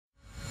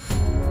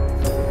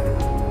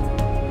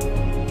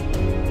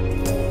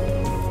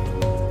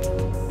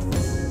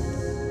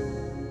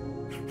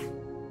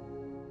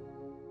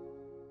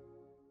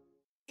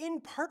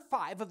part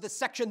 5 of the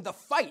section The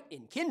Fight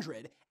in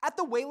Kindred, at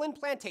the Whalen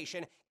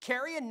plantation,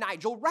 Carrie and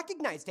Nigel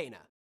recognize Dana.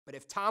 But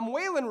if Tom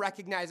Whalen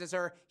recognizes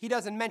her, he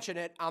doesn't mention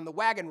it on the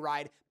wagon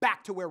ride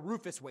back to where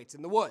Rufus waits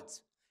in the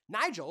woods.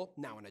 Nigel,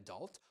 now an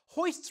adult,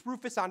 hoists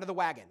Rufus onto the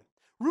wagon.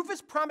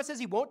 Rufus promises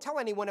he won't tell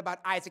anyone about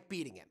Isaac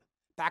beating him.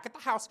 Back at the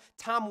house,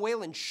 Tom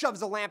Whalen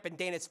shoves a lamp in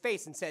Dana's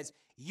face and says,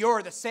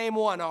 "You're the same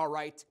one, all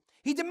right."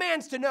 He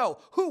demands to know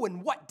who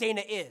and what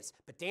Dana is,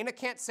 but Dana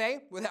can't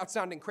say without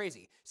sounding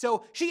crazy,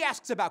 so she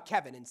asks about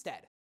Kevin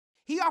instead.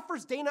 He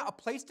offers Dana a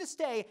place to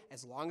stay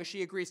as long as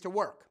she agrees to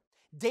work.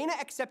 Dana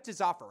accepts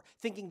his offer,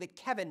 thinking that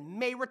Kevin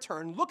may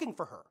return looking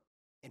for her.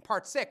 In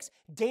part 6,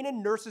 Dana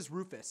nurses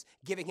Rufus,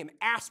 giving him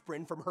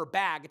aspirin from her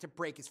bag to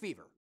break his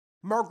fever.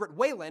 Margaret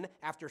Whalen,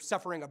 after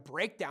suffering a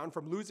breakdown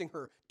from losing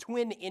her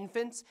twin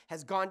infants,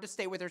 has gone to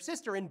stay with her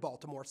sister in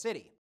Baltimore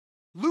City.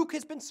 Luke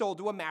has been sold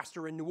to a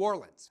master in New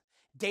Orleans.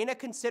 Dana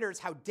considers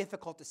how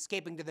difficult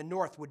escaping to the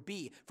north would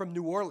be from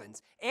New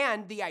Orleans,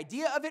 and the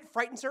idea of it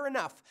frightens her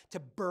enough to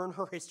burn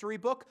her history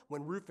book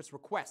when Rufus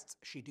requests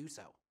she do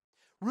so.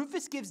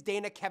 Rufus gives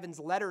Dana Kevin's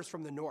letters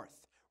from the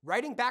north.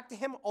 Writing back to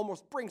him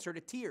almost brings her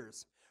to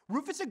tears.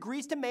 Rufus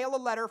agrees to mail a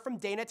letter from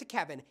Dana to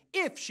Kevin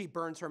if she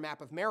burns her map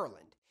of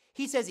Maryland.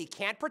 He says he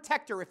can't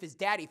protect her if his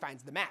daddy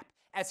finds the map,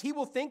 as he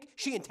will think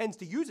she intends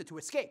to use it to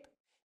escape.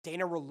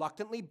 Dana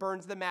reluctantly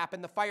burns the map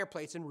in the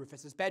fireplace in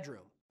Rufus's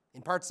bedroom.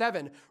 In part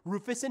 7,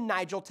 Rufus and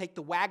Nigel take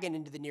the wagon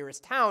into the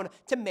nearest town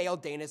to mail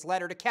Dana's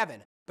letter to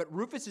Kevin, but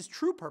Rufus's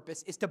true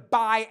purpose is to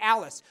buy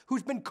Alice,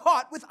 who's been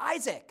caught with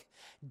Isaac.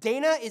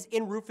 Dana is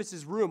in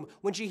Rufus's room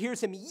when she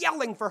hears him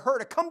yelling for her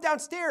to come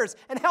downstairs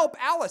and help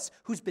Alice,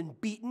 who's been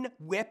beaten,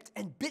 whipped,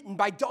 and bitten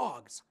by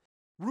dogs.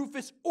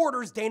 Rufus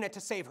orders Dana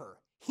to save her.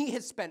 He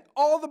has spent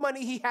all the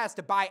money he has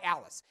to buy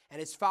Alice,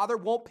 and his father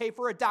won't pay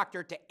for a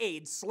doctor to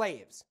aid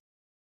slaves.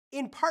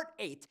 In part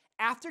 8,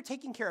 after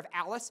taking care of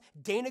Alice,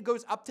 Dana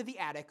goes up to the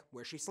attic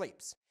where she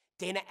sleeps.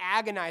 Dana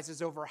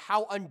agonizes over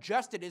how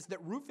unjust it is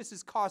that Rufus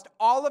has caused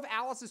all of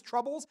Alice's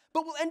troubles,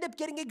 but will end up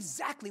getting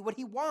exactly what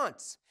he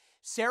wants.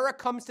 Sarah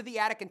comes to the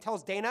attic and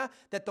tells Dana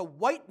that the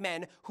white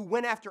men who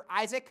went after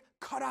Isaac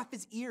cut off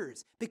his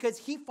ears because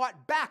he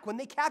fought back when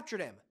they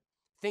captured him.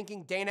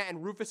 Thinking Dana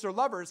and Rufus are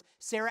lovers,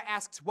 Sarah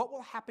asks what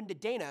will happen to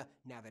Dana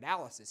now that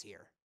Alice is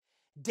here.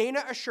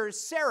 Dana assures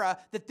Sarah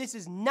that this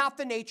is not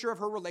the nature of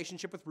her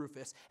relationship with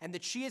Rufus and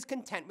that she is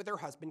content with her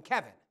husband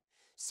Kevin.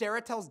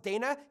 Sarah tells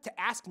Dana to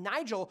ask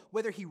Nigel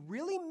whether he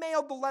really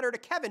mailed the letter to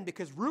Kevin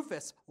because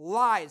Rufus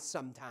lies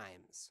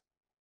sometimes.